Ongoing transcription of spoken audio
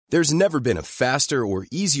There's never been a faster or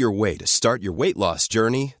easier way to start your weight loss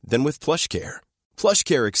journey than with PlushCare.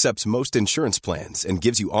 PlushCare accepts most insurance plans and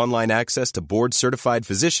gives you online access to board-certified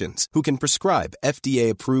physicians who can prescribe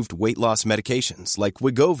FDA-approved weight loss medications like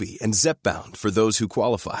Wegovy and Zepbound for those who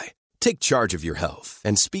qualify. Take charge of your health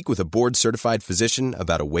and speak with a board-certified physician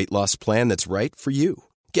about a weight loss plan that's right for you.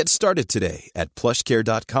 Get started today at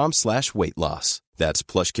plushcare.com/weight loss. That's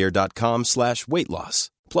plushcare.com/weight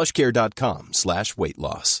loss. plushcare.com/weight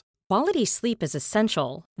loss. Quality sleep is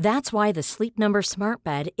essential. That's why the Sleep Number Smart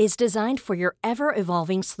Bed is designed for your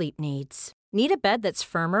ever-evolving sleep needs. Need a bed that's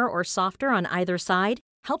firmer or softer on either side?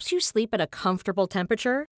 Helps you sleep at a comfortable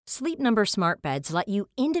temperature? Sleep Number Smart Beds let you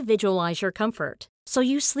individualize your comfort, so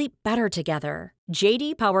you sleep better together.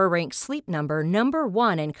 J.D. Power ranks Sleep Number number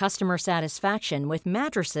 1 in customer satisfaction with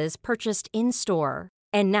mattresses purchased in-store.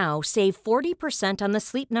 And now, save 40% on the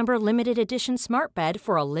Sleep Number Limited Edition Smart Bed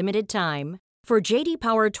for a limited time. For J.D.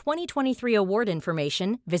 Power 2023 award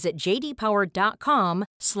information, visit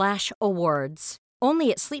jdpower.com/awards.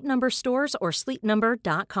 Only at Sleep Number stores or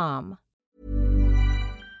sleepnumber.com.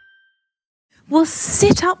 Well,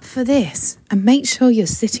 sit up for this and make sure you're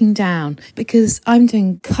sitting down because I'm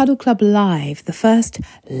doing Cuddle Club Live, the first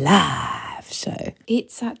live show.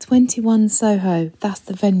 It's at 21 Soho. That's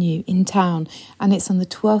the venue in town. And it's on the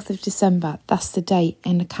 12th of December. That's the date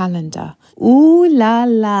in the calendar. Ooh la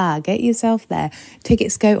la. Get yourself there.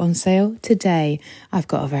 Tickets go on sale today. I've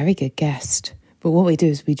got a very good guest. But what we do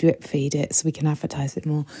is we drip feed it so we can advertise it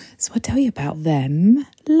more. So I'll tell you about them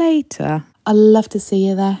later. I'd love to see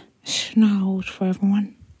you there. Schnauz for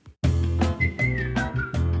everyone.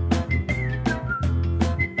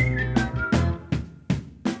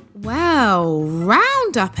 Well,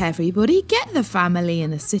 round up everybody, get the family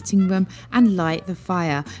in the sitting room and light the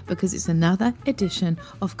fire because it's another edition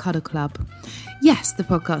of Cuddle Club. Yes, the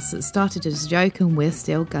podcast that started as a joke and we're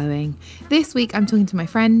still going. This week I'm talking to my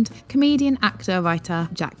friend, comedian, actor, writer,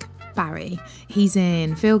 Jack Barry. He's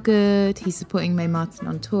in Feel Good, he's supporting Mae Martin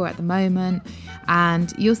on tour at the moment,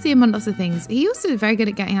 and you'll see him on lots of things. He also is very good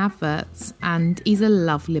at getting adverts, and he's a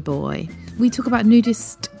lovely boy. We talk about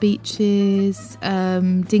nudist beaches,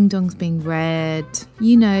 ding-dongs being read,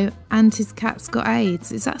 you know, and his cat's got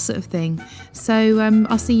AIDS. It's that sort of thing. So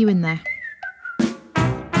I'll see you in there.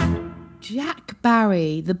 Jack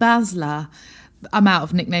Barry, the Basler. I'm out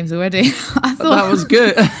of nicknames already. I thought that was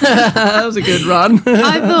good. That was a good run.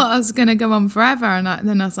 I thought I was going to go on forever, and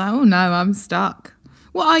then I was like, oh no, I'm stuck.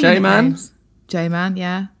 What are your nicknames? J-Man,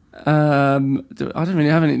 yeah. I don't really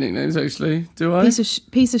have any nicknames actually. Do I?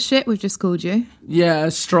 Piece of shit. We've just called you. Yeah,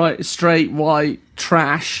 straight white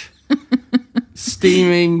trash.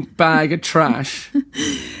 Steaming bag of trash.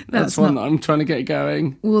 That's one that I'm trying to get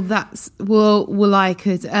going. Well, I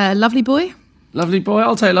could. Lovely boy. Lovely boy,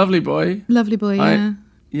 I'll take Lovely boy. Lovely boy, yeah.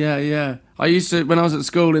 Yeah. I used to, when I was at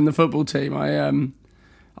school in the football team, I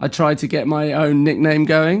tried to get my own nickname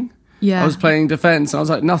going. Yeah. I was playing defence, and I was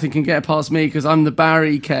like, nothing can get past me because I'm the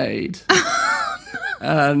barricade.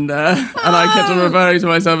 And I kept on referring to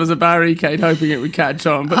myself as a barricade, hoping it would catch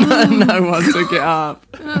on, but no one took it up.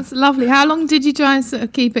 That's lovely. How long did you try and sort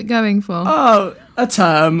of keep it going for? Oh, a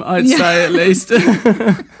term, I'd say at least.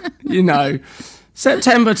 You know.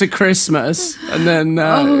 September to Christmas, and then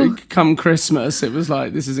come Christmas, it was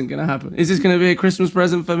like, this isn't going to happen. Is this going to be a Christmas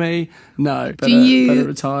present for me? No, better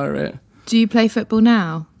retire it. Do you play football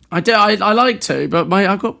now? I do. I like to, but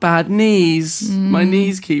I've got bad knees. My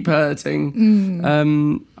knees keep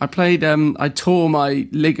hurting. I played. I tore my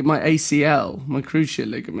ACL, my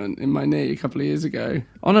cruciate ligament, in my knee a couple of years ago.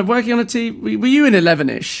 Working on a TV. Were you in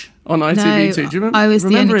 11ish on ITV2? Do you remember? I was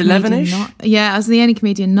remember 11ish. I was the only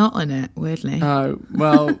comedian not on it. Weirdly. Oh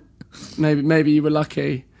well, maybe you were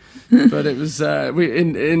lucky. But it was we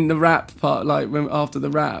in the rap part, like after the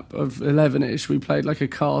rap of 11ish, we played like a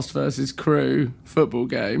cast versus crew football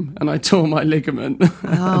game, and I tore my ligament.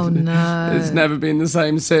 Oh no! It's never been the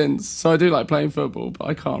same since. So I do like playing football, but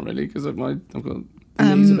I can't really because I've got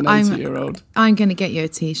the knees of an 80-year-old. I'm going to get you a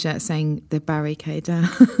T-shirt saying the barricade.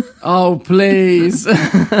 Oh please!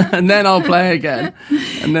 And then I'll play again,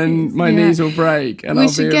 and then my knees will break. And we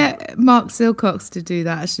should get Mark Silcox to do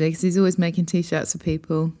that actually, because he's always making T-shirts for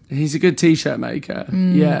people. He's a good T-shirt maker.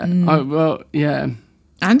 Yeah. Yeah.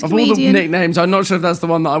 And of all the nicknames, I'm not sure if that's the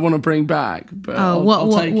one that I want to bring back, but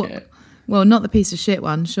I'll take it. Well, not the piece of shit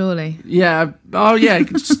one, surely. Yeah. Oh, yeah.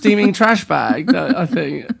 Steaming trash bag. I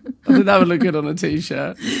think that would look good on a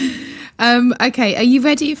T-shirt. Okay. Are you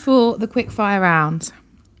ready for the quick fire round?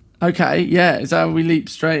 Okay. Yeah. Is that how we leap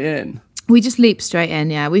straight in? We just leap straight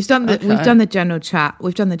in. Yeah. We've done the general chat.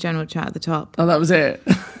 We've done the general chat at the top. Oh, that was it.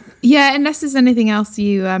 Yeah, unless there's anything else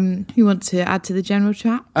you want to add to the general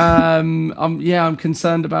chat. I'm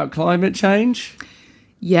concerned about climate change.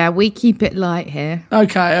 Yeah, we keep it light here.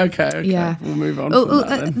 Okay. Yeah. We'll move on from that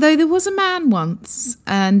then. Though there was a man once,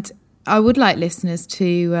 and I would like listeners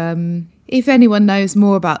to, if anyone knows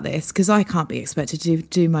more about this, because I can't be expected to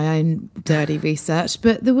do my own dirty research,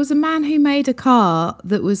 but there was a man who made a car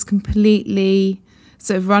that was completely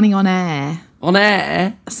sort of running on air. On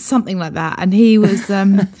air? Something like that. And he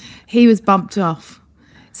was bumped off.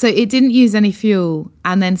 So it didn't use any fuel,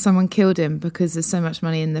 and then someone killed him because there's so much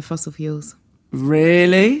money in the fossil fuels.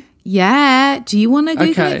 Really? Yeah. Do you want to Google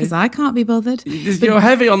it? Okay. Because I can't be bothered. You're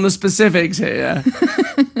heavy on the specifics here.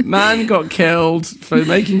 Man got killed for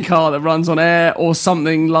making a car that runs on air or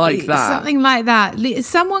something like that. Something like that.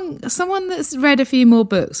 Someone that's read a few more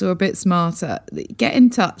books or a bit smarter, get in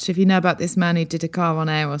touch if you know about this man who did a car on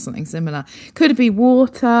air or something similar. Could it be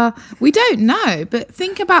water? We don't know, but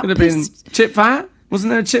think about... Could have been chip fat? Wasn't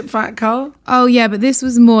there a chip fat car? Oh, yeah, but this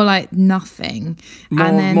was more like nothing.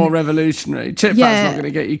 More revolutionary. Chip fat's not going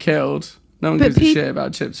to get you killed. No one gives a shit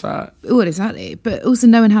about chips fat. Oh, exactly. But also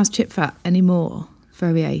no one has chip fat anymore.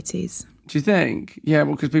 Very 80s. Do you think? Yeah,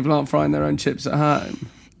 well, because people aren't frying their own chips at home.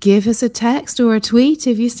 Give us a text or a tweet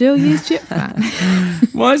if you still use chip fat.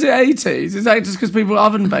 Why is it 80s? Is that just because people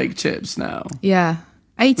oven bake chips now? Yeah.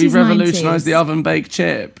 80s, We've revolutionised 90s. the oven baked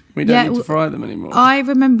chip. We don't need to fry them anymore. I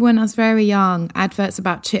remember when I was very young, adverts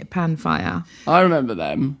about chip pan fire. I remember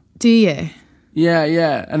them. Do you?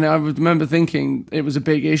 Yeah. And I remember thinking it was a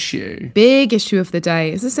big issue. Big issue of the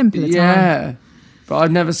day. It's a simpler time. Yeah. But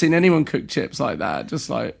I've never seen anyone cook chips like that, just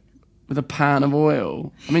like with a pan of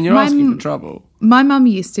oil. I mean, you're asking for trouble. My mum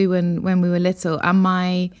used to when we were little, and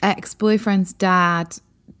my ex-boyfriend's dad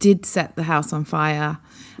did set the house on fire.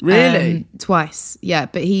 Really? Twice, yeah.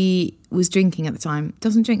 But he was drinking at the time.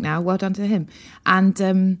 Doesn't drink now. Well done to him. And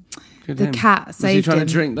the cat saved him. Was he trying to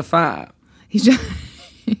drink the fat? He's just...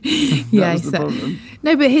 Yeah, that was the problem.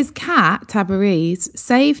 No, but his cat, Tabarese,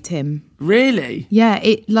 saved him. Really? Yeah,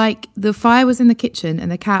 the fire was in the kitchen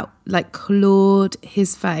and the cat clawed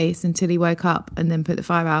his face until he woke up and then put the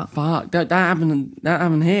fire out. Fuck, that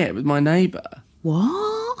happened here with my neighbour.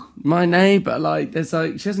 What? My neighbour, she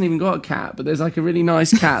hasn't even got a cat, but there's a really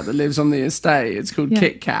nice cat that lives on the estate. It's called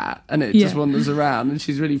Kit Kat, and it just wanders around, and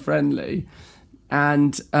she's really friendly.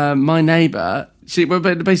 And my neighbour,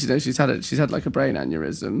 basically she's had like a brain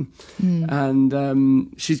aneurysm,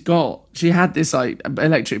 and she had this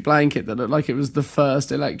electric blanket that looked like it was the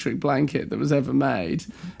first electric blanket that was ever made,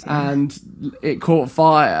 and it caught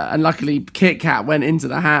fire. And luckily, Kit Kat went into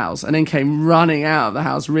the house and then came running out of the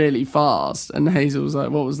house really fast. And Hazel was like,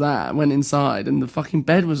 "What was that?" And went inside, and the fucking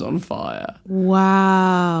bed was on fire.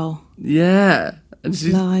 Wow. Yeah, and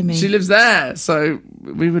she lives there, so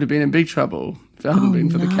we would have been in big trouble. If it hadn't been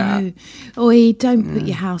for the cat. Oi, don't put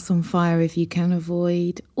your house on fire if you can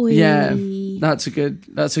avoid. Oi. Yeah, that's a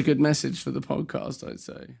good message for the podcast, I'd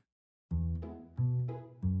say.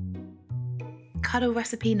 Cuddle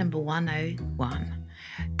recipe number 101.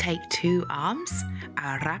 Take 2 arms,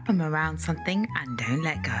 wrap them around something and don't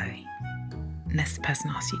let go. Unless the person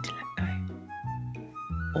asks you to let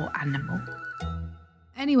go. Or animal.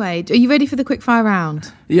 Anyway, are you ready for the quickfire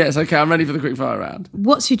round? Yes, okay, I'm ready for the quickfire round.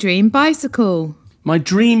 What's your dream bicycle? My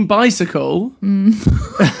dream bicycle? You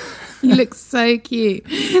look so cute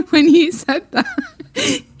when you said that.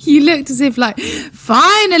 You looked as if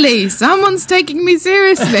finally, someone's taking me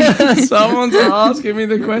seriously. Someone's asking me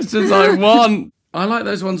the questions I want. I like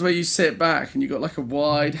those ones where you sit back and you've got a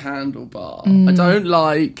wide handlebar.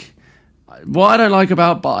 What I don't like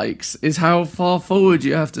about bikes is how far forward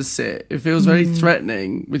you have to sit. It feels very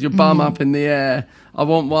threatening with your bum up in the air. I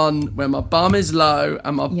want one where my bum is low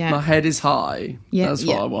and my head is high. That's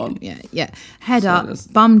what I want. Yeah. Head up,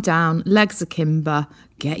 bum down, legs akimbo.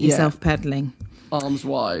 Get yourself pedaling. Arms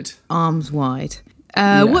wide.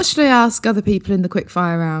 What should I ask other people in the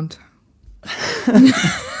quickfire round?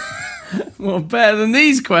 Well, better than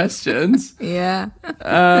these questions. Yeah.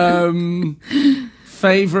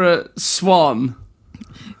 Favourite swan?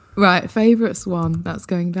 Right, favourite swan. That's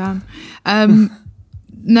going down.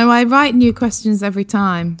 No, I write new questions every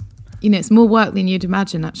time. It's more work than you'd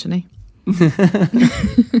imagine, actually.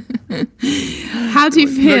 How do you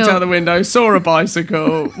feel? Looked out the window, saw a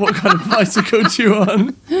bicycle. What kind of bicycle do you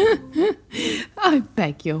want? I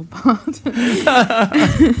beg your pardon.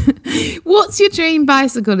 What's your dream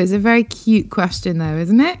bicycle is a very cute question, though,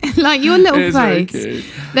 isn't it? Your little face.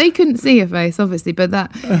 They couldn't see your face, obviously, but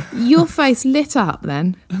your face lit up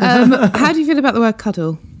then. How do you feel about the word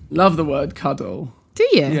cuddle? Love the word cuddle. Do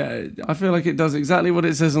you? Yeah, I feel like it does exactly what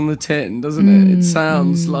it says on the tin, doesn't it? It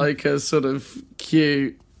sounds like a sort of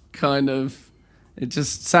cute kind of. It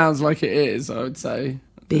just sounds like it is, I would say.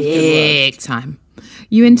 Big time.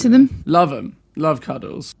 You into them? Love them. Love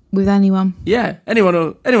cuddles. With anyone? Yeah, anyone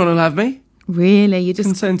will have me. Really? You just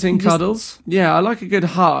Consenting cuddles. Yeah, I like a good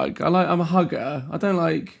hug. I'm a hugger. I don't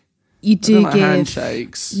like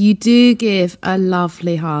handshakes. You do give a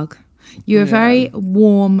lovely hug. You're a very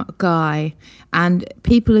warm guy, and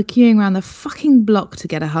people are queuing around the fucking block to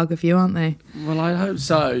get a hug of you, aren't they? Well, I hope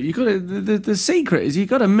so. You got to. The secret is you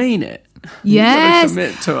got to mean it. Yes. You got to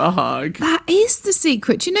commit to a hug. That is the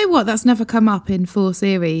secret. Do you know what? That's never come up in 4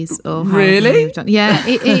 series. Or really?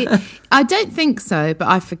 Yeah. I don't think so, but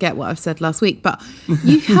I forget what I've said last week. But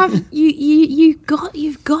you've got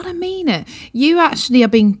to mean it. You actually are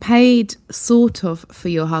being paid sort of for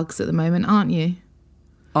your hugs at the moment, aren't you?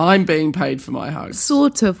 I'm being paid for my hugs.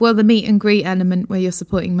 Sort of. Well, the meet and greet element where you're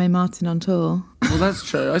supporting Mae Martin on tour. Well, that's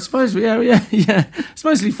true. I suppose, yeah. It's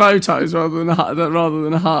mostly photos rather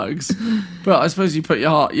than hugs. But I suppose you put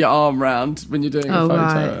your arm round when you're doing a photo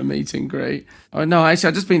at a meet and greet. Oh no, actually,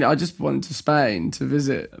 I just went to Spain to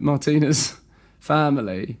visit Martina's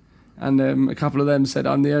family, and a couple of them said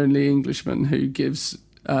I'm the only Englishman who gives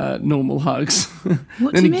normal hugs.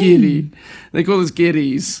 What do you mean? They call us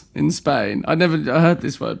guiris in Spain. I heard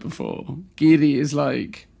this word before. Guiri is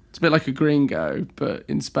like, it's a bit like a gringo, but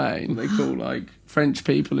in Spain they call like French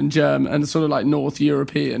people and German and sort of like North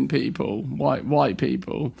European people, white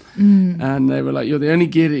people. And they were like, you're the only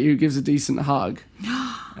guiri who gives a decent hug.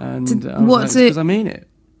 And I was like, because I mean it.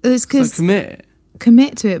 It's because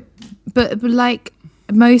commit to it. But like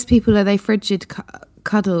most people, are they frigid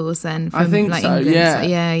cuddles then? From, I think like, so. England? Yeah. So,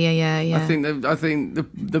 yeah. I think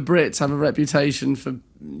the Brits have a reputation for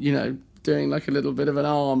doing like a little bit of an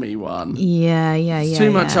army one. Yeah. It's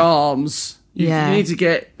too much arms. You need to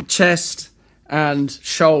get chest and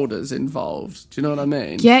shoulders involved. Do you know what I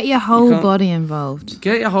mean? Get your whole body involved.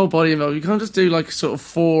 Get your whole body involved. You can't just do like a sort of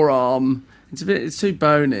forearm. It's too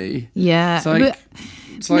bony. Yeah.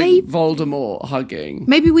 It's like Voldemort hugging.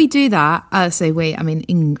 Maybe we do that. I mean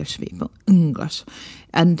English people, English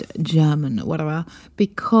and German or whatever,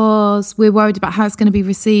 because we're worried about how it's going to be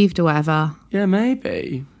received or whatever. Yeah,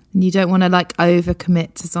 maybe. And you don't want to like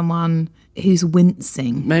overcommit to someone who's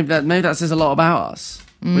wincing. Maybe that says a lot about us.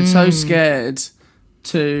 We're so scared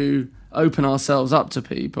to open ourselves up to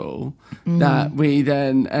people that we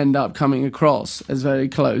then end up coming across as very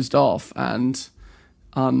closed off and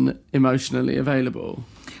unemotionally available.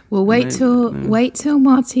 Well, wait till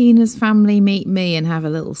Martina's family meet me and have a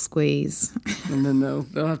little squeeze. And then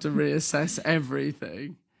they'll have to reassess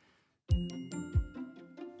everything.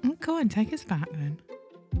 Oh, go on, take us back then.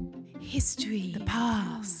 History, the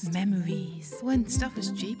past, memories. When stuff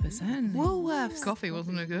was cheaper, certainly. Woolworths. Coffee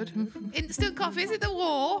wasn't a good. Instant coffee, is it the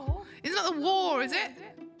war? It's not the war, is it?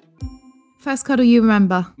 First cuddle you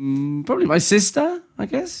remember? Probably my sister, I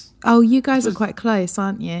guess. Oh, you guys are quite close,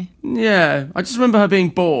 aren't you? Yeah, I just remember her being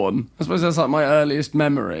born. I suppose that's like my earliest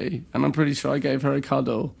memory, and I'm pretty sure I gave her a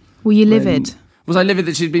cuddle. Were you livid? Was I livid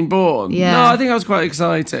that she'd been born? Yeah. No, I think I was quite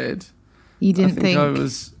excited. You didn't think?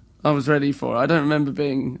 I was ready for it. I don't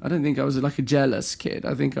think I was like a jealous kid.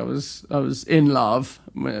 I think I was in love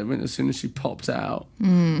when as soon as she popped out.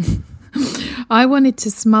 I wanted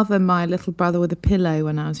to smother my little brother with a pillow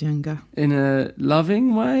when I was younger. In a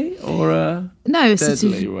loving way or a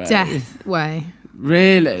deadly way? Death way.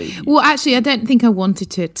 Really? Well, actually, I don't think I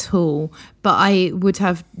wanted to at all, but I would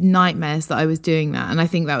have nightmares that I was doing that, and I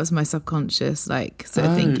think that was my subconscious, like, sort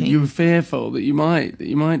of thinking. You were fearful that you might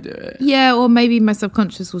do it. Yeah, or maybe my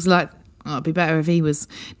subconscious was like, oh, it'd be better if he was.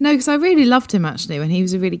 No, because I really loved him actually when he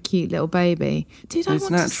was a really cute little baby. Dude, It's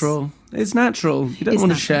natural. It's natural. You don't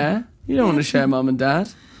want to share. You don't want to share mum and dad.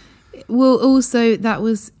 Well, also that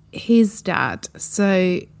was his dad,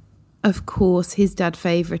 so of course his dad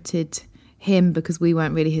favourited him because we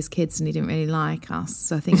weren't really his kids and he didn't really like us.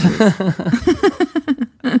 So I think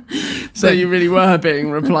So you really were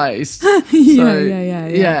being replaced.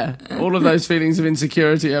 Yeah. All of those feelings of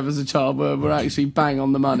insecurity you have as a child were actually bang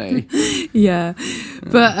on the money. Yeah.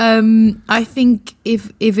 But I think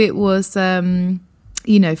if it was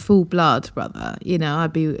full blood brother,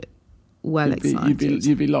 I'd be excited.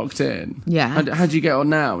 You'd be locked in. Yeah. How do you get on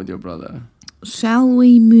now with your brother? Shall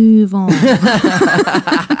we move on?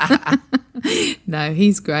 No,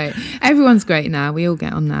 he's great. Everyone's great now. We all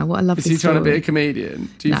get on now. What a lovely story. Is he trying to be a comedian?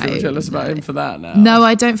 Do you feel jealous about him for that now? No,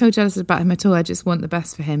 I don't feel jealous about him at all. I just want the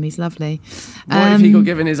best for him. He's lovely. What if he got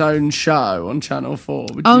given his own show on Channel 4?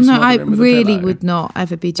 I really would not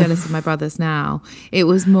ever be jealous of my brothers now. It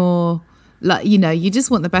was more like, you just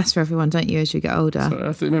want the best for everyone, don't you, as you get older? Sorry,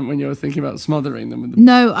 I thought you meant when you were thinking about smothering them with the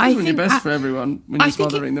No, I think... you're best for everyone when you're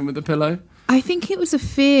smothering them with the pillow. I think it was a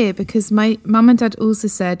fear because my mum and dad also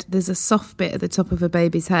said there's a soft bit at the top of a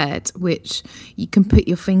baby's head which you can put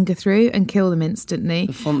your finger through and kill them instantly.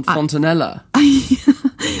 The fontanella.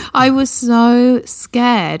 I was so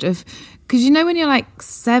scared of... Because you know when you're like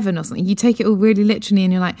 7 or something, you take it all really literally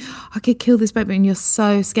and you're like, I could kill this baby, and you're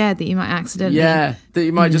so scared that you might accidentally... Yeah, that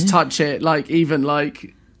you might just touch it, like, even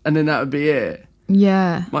like, and then that would be it.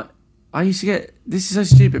 Yeah. I used to get... This is so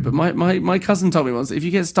stupid, but my cousin told me once, if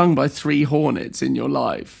you get stung by 3 hornets in your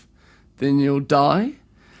life, then you'll die.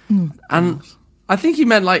 And I think he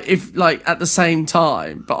meant, like, if, like, at the same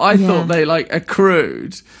time, but I thought they, like,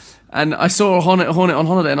 accrued... And I saw a hornet on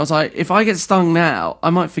holiday, and I was like, if I get stung now, I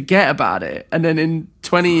might forget about it. And then in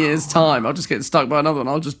 20 years' time, I'll just get stuck by another one.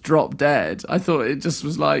 I'll just drop dead. I thought it just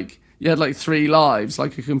was like, you had like 3 lives,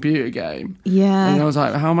 like a computer game. Yeah. And I was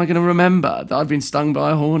like, how am I going to remember that I've been stung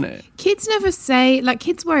by a hornet? Kids never say, like,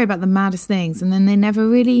 kids worry about the maddest things, and then they never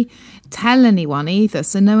really tell anyone either.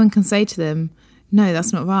 So no one can say to them, no,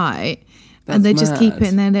 that's not right. And they just keep it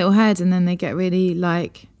in their little head, and then they get really,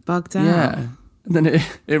 like, bugged out. Yeah. And then it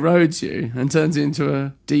erodes you and turns you into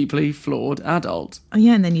a deeply flawed adult. Oh,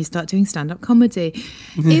 yeah, and then you start doing stand-up comedy.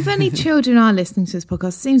 If any children are listening to this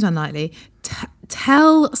podcast, seems unlikely,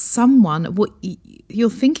 tell someone what you're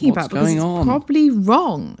thinking about, because it's probably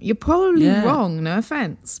wrong. You're probably wrong, no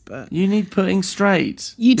offence. But you need putting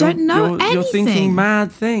straight. You don't know anything. You're thinking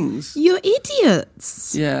mad things. You're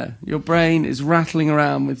idiots. Yeah, your brain is rattling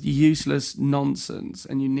around with useless nonsense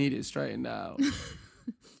and you need it straightened out.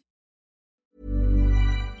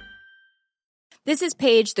 This is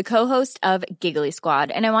Paige, the co-host of Giggly Squad,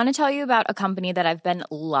 and I want to tell you about a company that I've been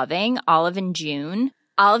loving, Olive & June.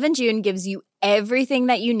 Olive & June gives you everything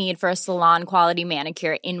that you need for a salon-quality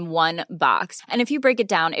manicure in one box. And if you break it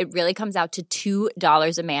down, it really comes out to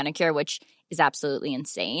 $2 a manicure, which is absolutely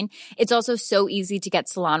insane. It's also so easy to get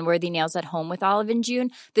salon-worthy nails at home with Olive &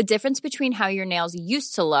 June. The difference between how your nails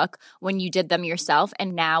used to look when you did them yourself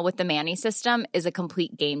and now with the Mani system is a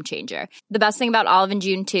complete game changer. The best thing about Olive &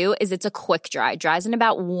 June, too, is it's a quick dry. Dries in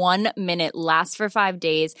about 1 minute, lasts for 5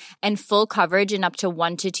 days, and full coverage in up to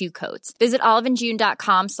 1 to 2 coats. Visit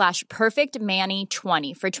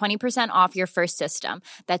oliveandjune.com/perfectmani20 for 20% off your first system.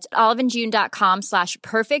 That's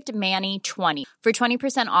oliveandjune.com/perfectmani20 for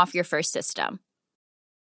 20% off your first system.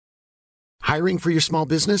 Hiring for your small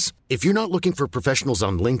business? If you're not looking for professionals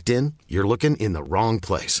on LinkedIn, you're looking in the wrong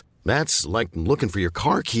place. That's like looking for your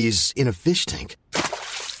car keys in a fish tank.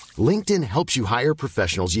 LinkedIn helps you hire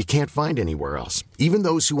professionals you can't find anywhere else, even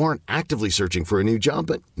those who aren't actively searching for a new job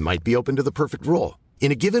but might be open to the perfect role.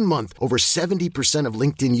 In a given month, over 70% of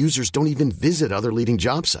LinkedIn users don't even visit other leading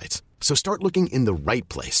job sites. So start looking in the right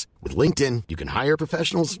place. With LinkedIn, you can hire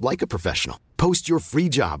professionals like a professional. Post your free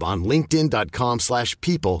job on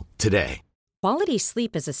linkedin.com/people today. Quality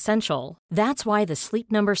sleep is essential. That's why the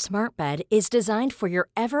Sleep Number Smart Bed is designed for your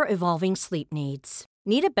ever-evolving sleep needs.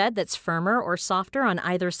 Need a bed that's firmer or softer on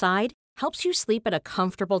either side? Helps you sleep at a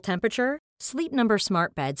comfortable temperature? Sleep Number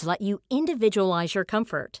Smart Beds let you individualize your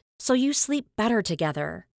comfort, so you sleep better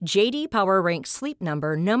together. J.D. Power ranks Sleep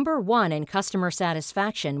Number #1 in customer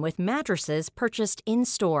satisfaction with mattresses purchased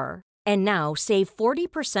in-store. And now, save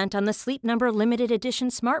 40% on the Sleep Number Limited Edition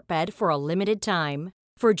Smart Bed for a limited time.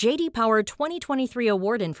 For J.D. Power 2023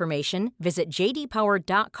 award information, visit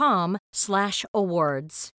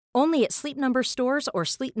jdpower.com/awards. Only at Sleep Number stores or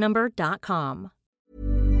sleepnumber.com.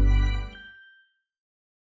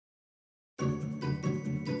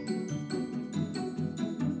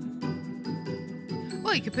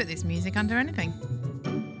 Well, you could put this music under anything.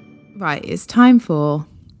 Right, it's time for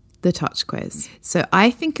the touch quiz. So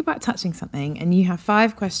I think about touching something and you have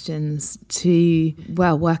 5 questions to,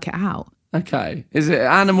 well, work it out. Okay. Is it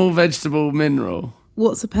animal, vegetable, mineral?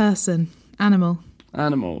 What's a person? Animal.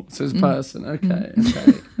 Animal. So it's a person. Okay.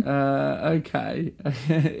 Okay.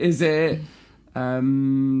 Is it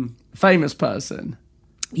famous person?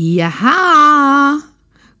 Yeah.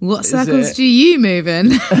 What circles do you move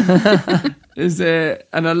in? Is it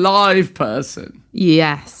an alive person?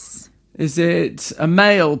 Yes. Is it a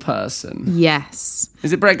male person? Yes.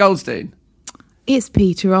 Is it Brett Goldstein? It's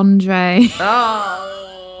Peter Andre. Oh.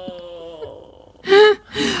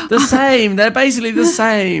 The same. They're basically the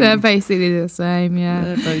same. They're basically the same,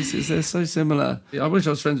 yeah. They're so similar. I wish I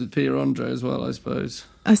was friends with Peter Andre as well, I suppose.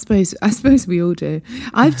 I suppose we all do.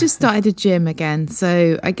 I've just started a gym again,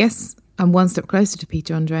 so I guess I'm one step closer to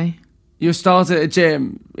Peter Andre. You started at a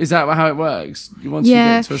gym. Is that how it works? Once you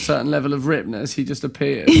get to a certain level of ripness, he just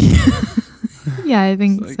appears. Yeah, I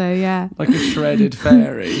think so, yeah. Like a shredded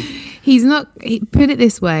fairy. He's not... Put it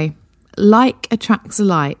this way. Like attracts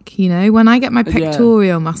alike, you know? When I get my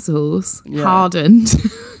pectoral muscles hardened,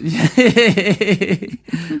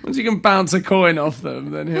 Once you can bounce a coin off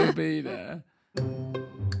them, then he'll be there.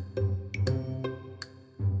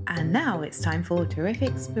 And now it's time for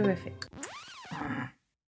Terrific Sporific.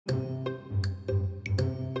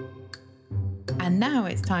 And now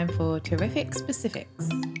it's time for Terrific Specifics.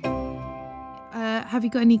 Have you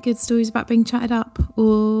got any good stories about being chatted up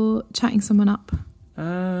or chatting someone up?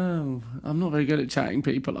 Oh, I'm not very good at chatting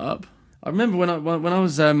people up. I remember when I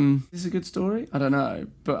was, is this a good story? I don't know.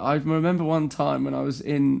 But I remember one time when I was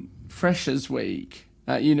in Freshers Week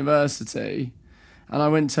at university, and I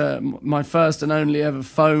went to my first and only ever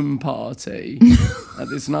foam party at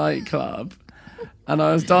this nightclub. And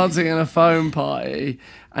I was dancing in a foam party,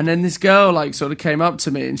 and then this girl like sort of came up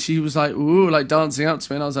to me, and she was like, ooh, like dancing up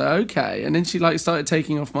to me, and I was like, okay. And then she like started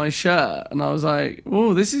taking off my shirt, and I was like,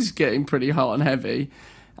 oh, this is getting pretty hot and heavy.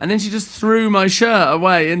 And then she just threw my shirt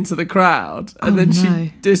away into the crowd, and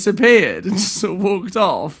she disappeared and just sort of walked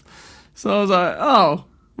off. So I was like, oh,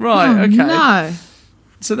 right, okay. No.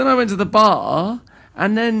 So then I went to the bar,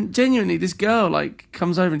 and then genuinely this girl like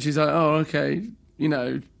comes over and she's like, oh, okay, you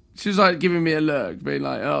know, she was like giving me a look, being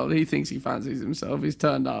like, oh, he thinks he fancies himself. He's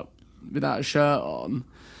turned up without a shirt on.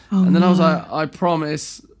 And then I was like, I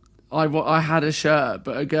promise I had a shirt,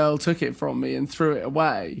 but a girl took it from me and threw it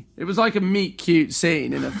away. It was like a meet cute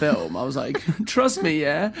scene in a film. I was like, trust me,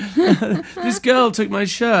 yeah? This girl took my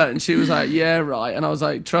shirt, and she was like, yeah, right. And I was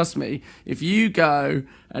like, trust me, if you go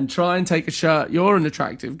and try and take a shirt, you're an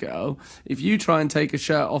attractive girl. If you try and take a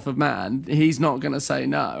shirt off a man, he's not going to say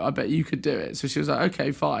no. I bet you could do it. So she was like,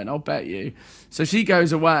 okay, fine, I'll bet you. So she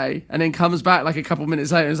goes away and then comes back like a couple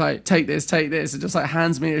minutes later and is like, take this, and just like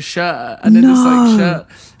hands me a shirt. And then this like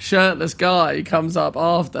shirtless guy comes up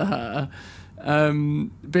after her,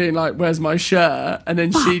 being like, where's my shirt? And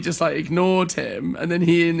then she just like ignored him, and then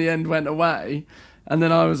he in the end went away. And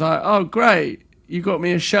then I was like, oh, great, you got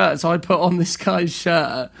me a shirt. So I put on this guy's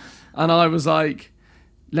shirt, and I was like,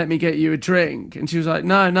 let me get you a drink. And she was like,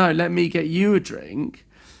 no, let me get you a drink.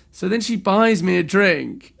 So then she buys me a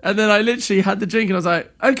drink, and then I literally had the drink, and I was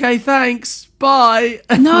like, okay, thanks, bye.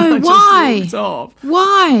 And No, why? Just walked off.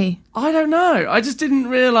 Why? I don't know. I just didn't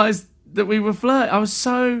realise that we were flirting. I was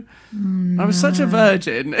such a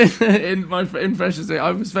virgin in Freshers Week.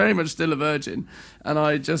 I was very much still a virgin, and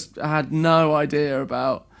I just had no idea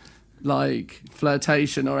about like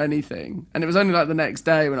flirtation or anything. And it was only like the next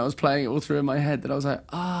day when I was playing it all through in my head that I was like,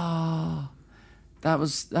 that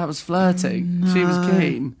was flirting. No. She was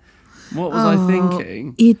keen. What was I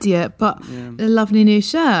thinking? Idiot, but a lovely new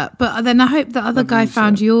shirt. But then I hope the other guy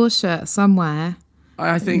found your shirt somewhere.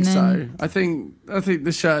 I think so. I think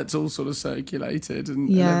the shirts all sort of circulated,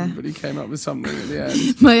 and everybody came up with something at the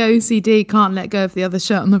end. My OCD can't let go of the other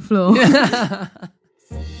shirt on the floor.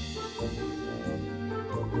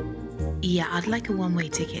 Yeah, I'd like a one-way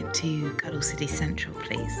ticket to Cuddle City Central,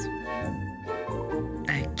 please.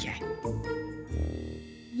 Okay.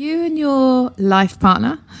 You and your life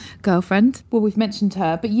partner, girlfriend, well, we've mentioned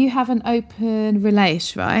her, but you have an open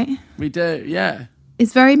relation, right? We do, yeah.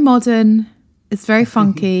 It's very modern, it's very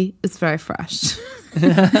funky, it's very fresh.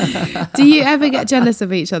 Do you ever get jealous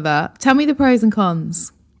of each other? Tell me the pros and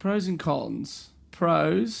cons. Pros and cons.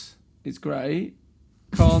 Pros, it's great.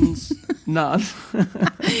 Cons, none.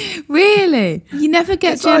 Really? You never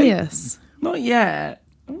get jealous? Like, not yet.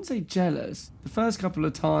 I wouldn't say jealous. The first couple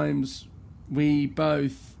of times we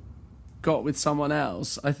both got with someone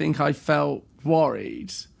else, I think I felt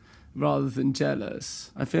worried rather than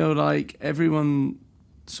jealous. I feel like everyone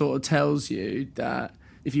sort of tells you that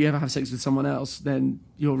if you ever have sex with someone else, then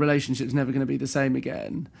your relationship's never going to be the same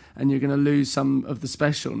again, and you're going to lose some of the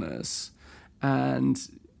specialness. And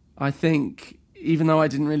I think, even though I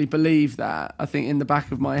didn't really believe that, I think in the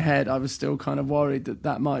back of my head, I was still kind of worried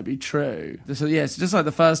that might be true. So yes, just like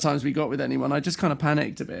the first times we got with anyone, I just kind of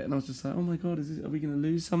panicked a bit, and I was just like, oh my God, are we going to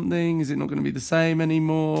lose something? Is it not going to be the same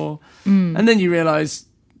anymore? And then you realise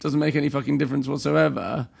it doesn't make any fucking difference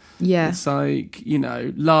whatsoever. Yeah. It's like, you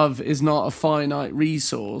know, love is not a finite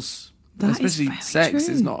resource. Especially sex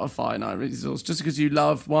is not a finite resource. Just because you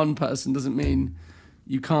love one person doesn't mean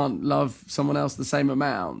you can't love someone else the same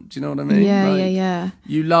amount. Do you know what I mean? Yeah.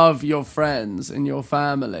 You love your friends and your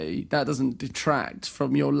family. That doesn't detract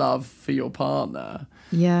from your love for your partner.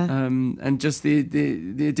 Yeah. And just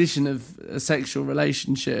the addition of a sexual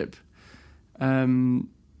relationship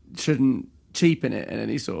shouldn't cheapen it in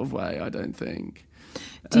any sort of way, I don't think.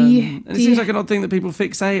 And it seems like an odd thing that people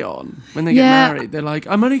fixate on when they get married. They're like,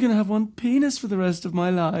 I'm only going to have one penis for the rest of my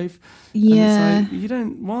life. Yeah. And it's like, you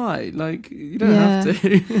don't, why? Like, you don't have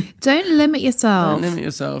to. Don't limit yourself. Don't limit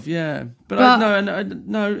yourself, yeah. But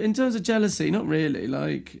no, in terms of jealousy, not really.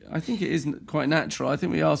 Like, I think it is quite natural. I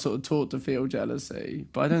think we are sort of taught to feel jealousy,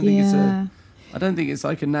 but I don't think I don't think it's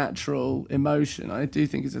like a natural emotion. I do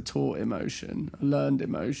think it's a taught emotion, a learned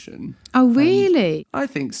emotion. Oh, really? I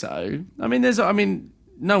think so. I mean,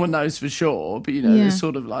 no one knows for sure, but, there's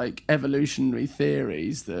sort of like evolutionary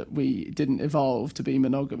theories that we didn't evolve to be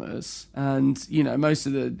monogamous. And, most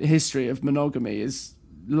of the history of monogamy is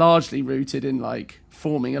largely rooted in like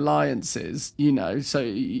forming alliances, so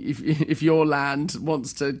if your land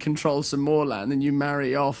wants to control some more land, then you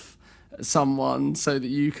marry off someone so that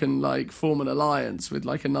you can like form an alliance with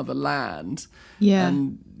like another land. Yeah.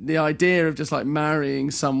 And the idea of just like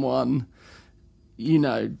marrying someone,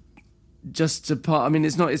 just to part, I mean,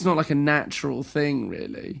 it's not like a natural thing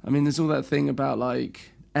really. I mean, there's all that thing about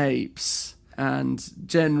like apes, and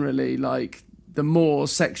generally like the more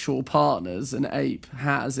sexual partners an ape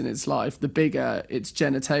has in its life, the bigger its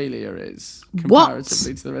genitalia is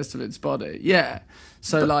comparatively to the rest of its body. Yeah.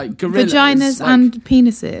 So like gorillas, vaginas like, and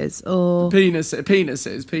penises, or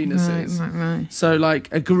penises. Right. So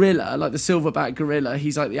like a gorilla, like the silverback gorilla,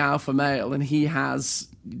 he's like the alpha male, and he has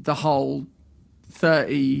the whole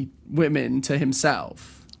 30 women to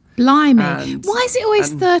himself. Blimey! Why is it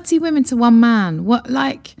always 30 women to one man? What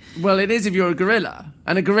like? Well, it is if you're a gorilla,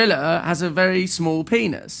 and a gorilla has a very small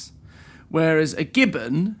penis. Whereas a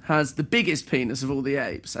gibbon has the biggest penis of all the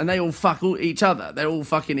apes, and they all fuck each other. They're all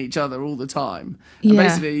fucking each other all the time. And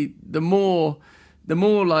basically, the more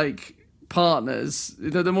like partners,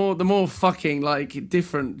 the more fucking like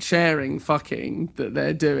different sharing fucking that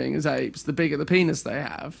they're doing as apes, the bigger the penis they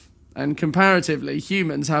have. And comparatively,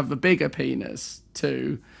 humans have a bigger penis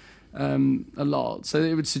too, a lot. So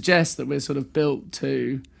it would suggest that we're sort of built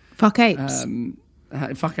to fuck apes.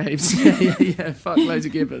 Fuck apes, yeah, fuck loads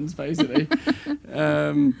of gibbons, basically.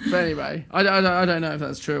 But anyway, I don't know if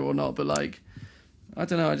that's true or not, but like, I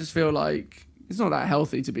don't know. I just feel like it's not that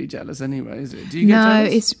healthy to be jealous, anyway, is it? Do you get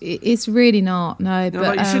jealous? No, it's really not. No,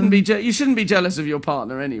 but like you shouldn't be jealous of your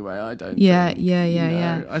partner anyway. I don't. Yeah, think,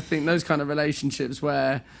 yeah. I think those kind of relationships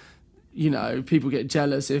where, people get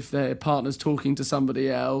jealous if their partner's talking to somebody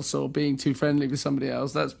else or being too friendly with somebody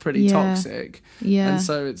else. That's pretty toxic. Yeah. And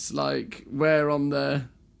so it's like, where on the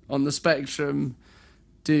spectrum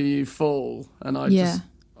do you fall? And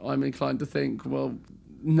I'm inclined to think, well,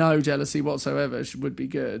 no jealousy whatsoever would be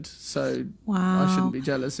good. So I shouldn't be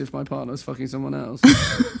jealous if my partner's fucking someone else.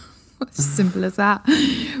 Simple as that.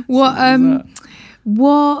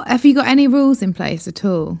 What have you got any rules in place at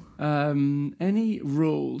all? Any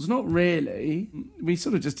rules? Not really. We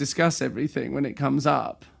sort of just discuss everything when it comes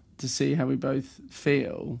up to see how we both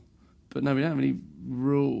feel. But no, we don't have any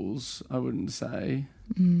rules, I wouldn't say.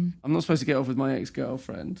 I'm not supposed to get off with my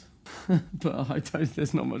ex-girlfriend, but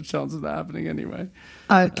there's not much chance of that happening anyway.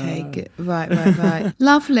 Okay, good. Right.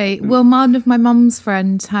 Lovely. Well, one of my mum's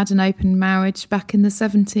friends had an open marriage back in the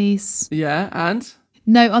 70s. Yeah, and?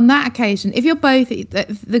 No, on that occasion, if you're both,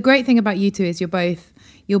 the great thing about you two is you're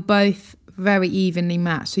both very evenly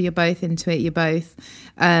matched. So you're both into it. You're both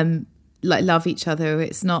like love each other.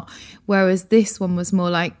 It's not. Whereas this one was more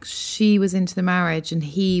like she was into the marriage and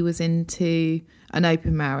he was into an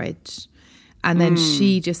open marriage, and then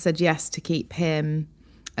she just said yes to keep him,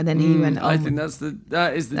 and then he went on. I think that's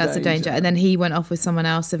the danger. And then he went off with someone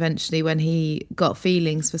else eventually when he got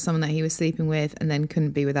feelings for someone that he was sleeping with, and then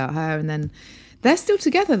couldn't be without her, and then. They're still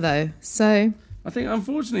together though, so... I think,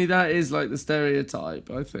 unfortunately, that is like the stereotype,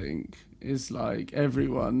 I think, is like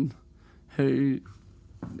everyone who,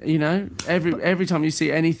 every time you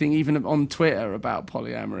see anything, even on Twitter, about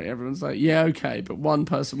polyamory, everyone's like, yeah, okay, but one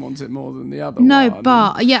person wants it more than the other. No,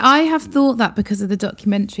 but, I have thought that because of the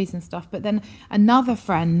documentaries and stuff, but then another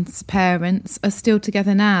friend's parents are still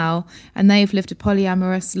together now, and they've lived a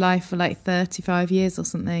polyamorous life for like 35 years or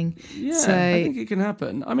something. Yeah, so, I think it can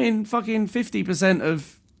happen. I mean, fucking 50%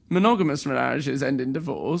 of monogamous marriages end in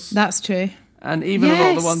divorce. That's true. And even a lot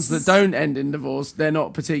of the ones that don't end in divorce, they're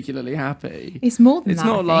not particularly happy. It's more than that. It's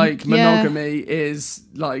not like monogamy is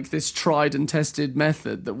like this tried and tested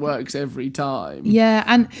method that works every time. Yeah,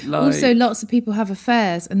 and also lots of people have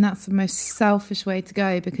affairs, and that's the most selfish way to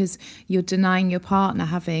go because you're denying your partner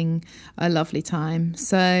having a lovely time.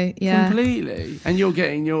 So, yeah. Completely. And you're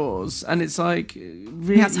getting yours. And it's like...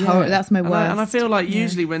 really, that's my worst. And I feel like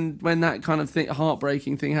usually when that kind of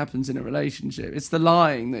heartbreaking thing happens in a relationship, it's the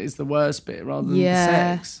lying that is the worst bit, rather than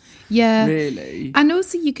Yeah. sex. Yeah. Really. And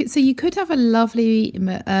also you could have a lovely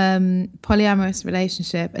polyamorous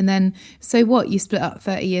relationship, and then so what, you split up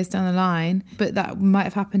 30 years down the line, but that might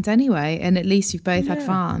have happened anyway, and at least you've both had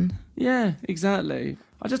fun. Yeah, exactly.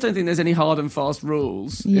 I just don't think there's any hard and fast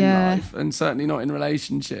rules in life, and certainly not in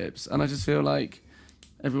relationships. And I just feel like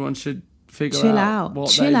everyone should figure out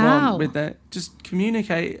what they want with their... Just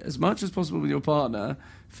communicate as much as possible with your partner.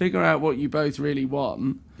 Figure out what you both really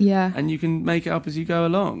want. Yeah. And you can make it up as you go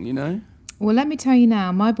along, you know? Well, let me tell you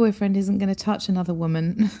now, my boyfriend isn't going to touch another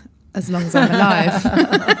woman as long as I'm alive.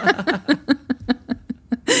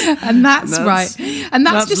 And that's right. And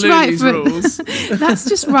that's just right for rules. That's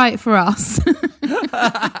just right for us.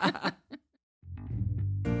 I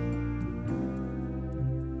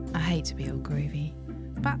hate to be all groovy,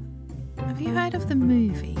 but have you heard of the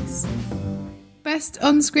movies? Best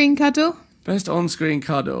on-screen cuddle? Best on-screen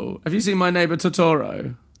cuddle. Have you seen My Neighbor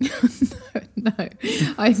Totoro? No.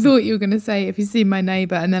 I thought you were going to say, if you see My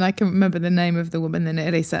Neighbour, and then I can remember the name of the woman that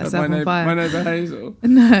nearly set herself on fire. My Neighbor Hazel.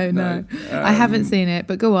 No. I haven't seen it,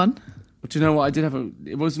 but go on. Do you know what?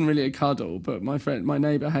 It wasn't really a cuddle, but my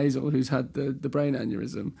neighbour Hazel, who's had the brain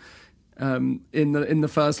aneurysm, in the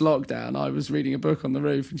first lockdown, I was reading a book on the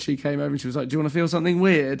roof, and she came over and she was like, "Do you want to feel something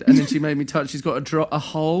weird?" And then she made me touch. She's got a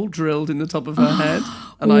hole drilled in the top of her head,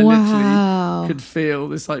 and I literally could feel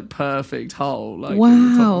this like perfect hole like in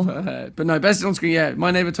the top of her head. But no, best on screen, yeah,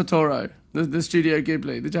 My Neighbor Totoro, the Studio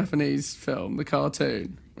Ghibli, the Japanese film, the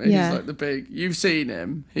cartoon. He's like the big. You've seen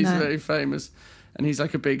him. He's very famous. And he's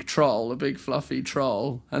like a big troll, a big fluffy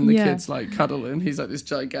troll. And the kids like cuddle him. He's like this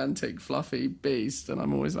gigantic fluffy beast. And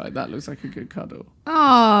I'm always like, that looks like a good cuddle.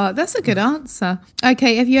 Oh, that's a good answer.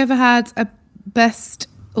 Okay, have you ever had a best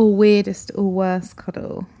or weirdest or worst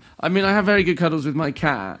cuddle? I mean, I have very good cuddles with my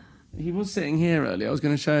cat. He was sitting here earlier. I was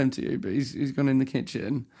going to show him to you, but he's gone in the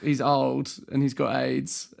kitchen. He's old and he's got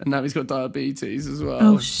AIDS. And now he's got diabetes as well.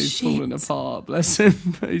 Oh, he's fallen apart, bless him.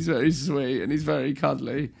 But he's very sweet and he's very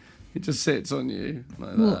cuddly. He just sits on you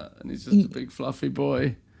like that, and he's just a big fluffy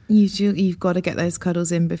boy. You've got to get those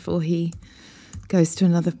cuddles in before he goes to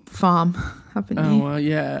another farm, haven't you? Oh, well,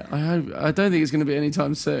 yeah. I don't think it's going to be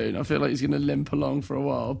anytime soon. I feel like he's going to limp along for a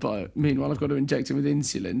while, but meanwhile I've got to inject him with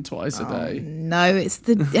insulin twice a day. No, it's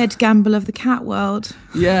the Ed Gamble of the cat world.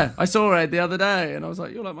 Yeah, I saw Ed the other day, and I was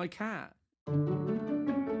like, "You're like my cat."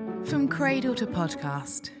 From cradle to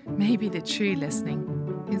podcast, maybe the true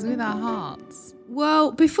listening is with our hearts.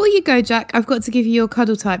 Well, before you go, Jack, I've got to give you your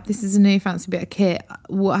cuddle type. This is a new fancy bit of kit.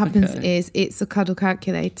 What happens is it's a cuddle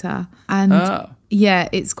calculator. And yeah,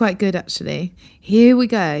 it's quite good, actually. Here we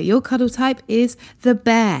go. Your cuddle type is the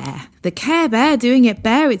bear. The Care Bear doing it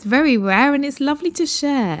bear. It's very rare and it's lovely to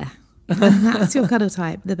share. And that's your cuddle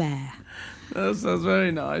type, the bear. That sounds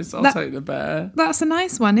very nice. I'll take the bear. That's a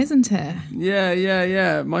nice one, isn't it?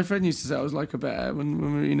 Yeah. My friend used to say I was like a bear when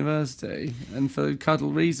we were at university, and for cuddle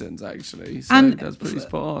reasons, actually. So and that's pretty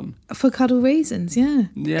spot on. For cuddle reasons, yeah.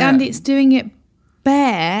 Yeah. And it's doing it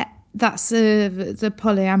bear. That's the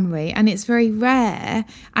polyamory, and it's very rare,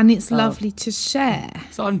 and it's lovely to share.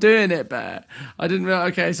 So I'm doing it bear. I didn't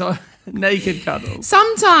realize. Okay, so naked cuddle.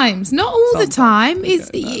 Sometimes, not all the time. Okay,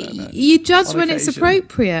 it's no. You judge on when occasion. It's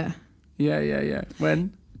appropriate. Yeah.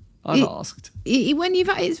 When? I've asked.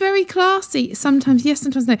 It's very classy. Sometimes yes,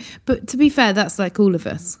 sometimes no. But to be fair, that's like all of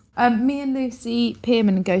us. Me and Lucy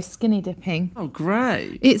Pearman go skinny dipping. Oh,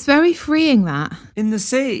 great. It's very freeing, that. In the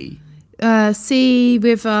sea? Sea,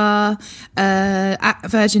 river,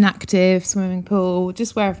 Virgin Active, swimming pool,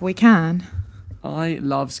 just wherever we can. I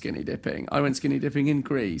love skinny dipping. I went skinny dipping in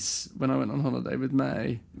Greece when I went on holiday with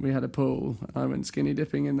May. We had a pool and I went skinny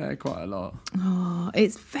dipping in there quite a lot. Oh,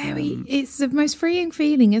 it's it's the most freeing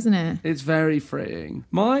feeling, isn't it? It's very freeing.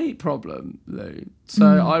 My problem, Lou,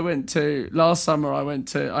 so last summer I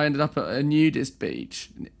ended up at a nudist beach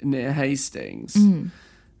near Hastings.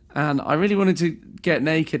 And I really wanted to get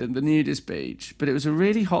naked at the nudist beach, but it was a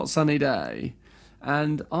really hot sunny day.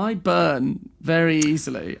 And I burn very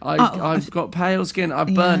easily. I've got pale skin.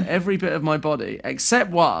 I've burnt every bit of my body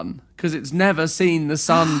except one, because it's never seen the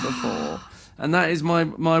sun before, and that is my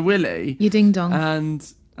willy. Your ding dong.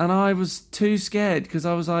 And I was too scared because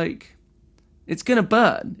I was like, it's gonna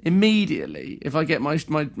burn immediately if I get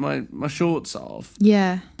my shorts off.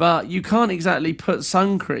 Yeah. But you can't exactly put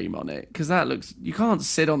sun cream on it because you can't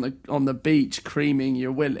sit on the beach creaming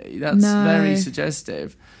your willy. That's very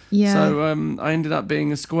suggestive. Yeah. So I ended up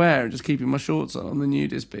being a square and just keeping my shorts on the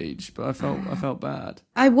nudist beach, but I felt bad.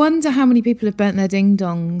 I wonder how many people have burnt their ding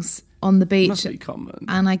dongs on the beach. Must be common.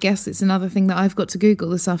 And I guess it's another thing that I've got to Google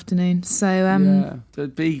this afternoon. So so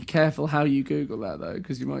be careful how you Google that though,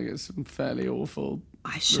 because you might get some fairly awful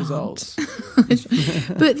I shan't. results.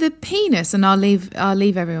 But the penis, and I'll leave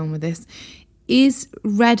everyone with this, is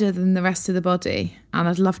redder than the rest of the body, and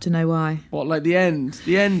I'd love to know why. What, like the end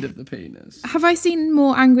of the penis? Have I seen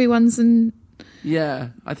more angry ones than... Yeah,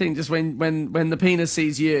 I think just when the penis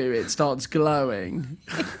sees you, it starts glowing.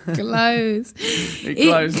 glows. It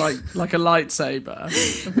glows like a lightsaber. I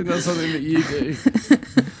think that's something that you do.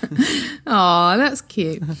 Oh, that's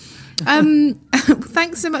cute.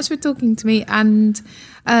 Thanks so much for talking to me, and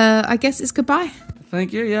I guess it's goodbye.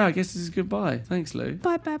 Thank you. Yeah, I guess this is goodbye. Thanks, Lou.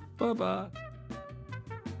 Bye, Bab. Bye-bye.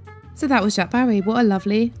 So that was Jack Barry. What a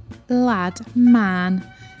lovely lad, man.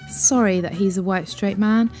 Sorry that he's a white straight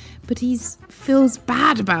man, but he feels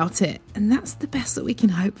bad about it, and that's the best that we can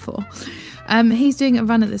hope for. He's doing a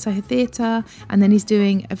run at the Soho Theatre, and then he's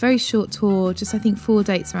doing a very short tour, just I think 4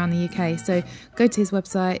 dates around the UK. So go to his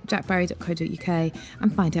website, jackbarry.co.uk,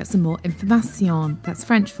 and find out some more information. That's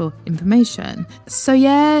French for information.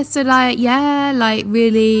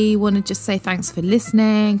 Really want to just say thanks for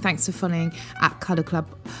listening. Thanks for following at Cuddle Club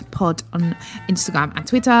Pod on Instagram and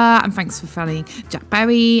Twitter, and thanks for following Jack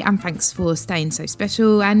Barry, and thanks for staying so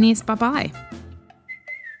special. And yes, bye-bye.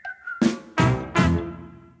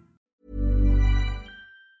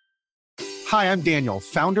 Hi, I'm Daniel,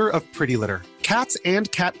 founder of Pretty Litter. Cats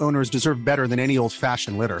and cat owners deserve better than any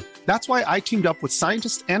old-fashioned litter. That's why I teamed up with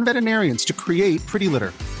scientists and veterinarians to create Pretty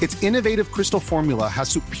Litter. Its innovative crystal formula has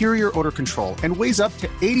superior odor control and weighs up to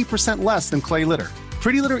 80% less than clay litter.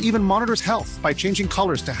 Pretty Litter even monitors health by changing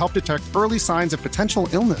colors to help detect early signs of potential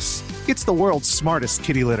illness. It's the world's smartest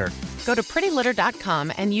kitty litter. Go to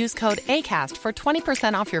prettylitter.com and use code ACAST for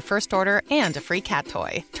 20% off your first order and a free cat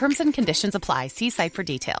toy. Terms and conditions apply. See site for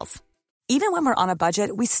details. Even when we're on a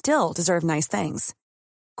budget, we still deserve nice things.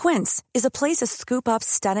 Quince is a place to scoop up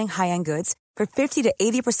stunning high-end goods for 50 to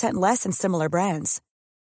 80% less than similar brands.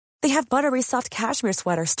 They have buttery soft cashmere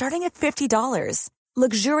sweaters starting at $50,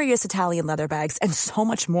 luxurious Italian leather bags, and so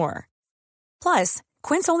much more. Plus,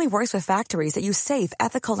 Quince only works with factories that use safe,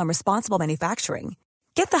 ethical, and responsible manufacturing.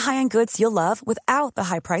 Get the high-end goods you'll love without the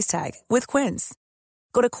high price tag with Quince.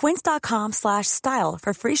 Go to quince.com/style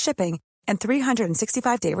for free shipping and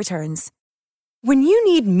 365-day returns. When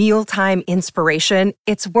you need mealtime inspiration,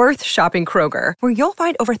 it's worth shopping Kroger, where you'll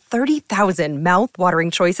find over 30,000 mouth-watering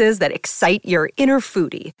choices that excite your inner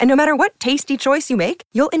foodie. And no matter what tasty choice you make,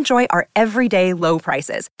 you'll enjoy our everyday low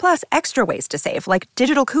prices, plus extra ways to save, like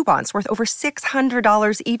digital coupons worth over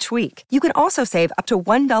 $600 each week. You can also save up to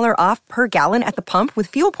 $1 off per gallon at the pump with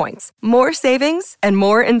fuel points. More savings and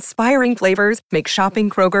more inspiring flavors make shopping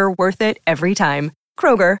Kroger worth it every time.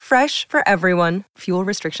 Kroger, fresh for everyone. Fuel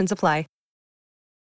restrictions apply.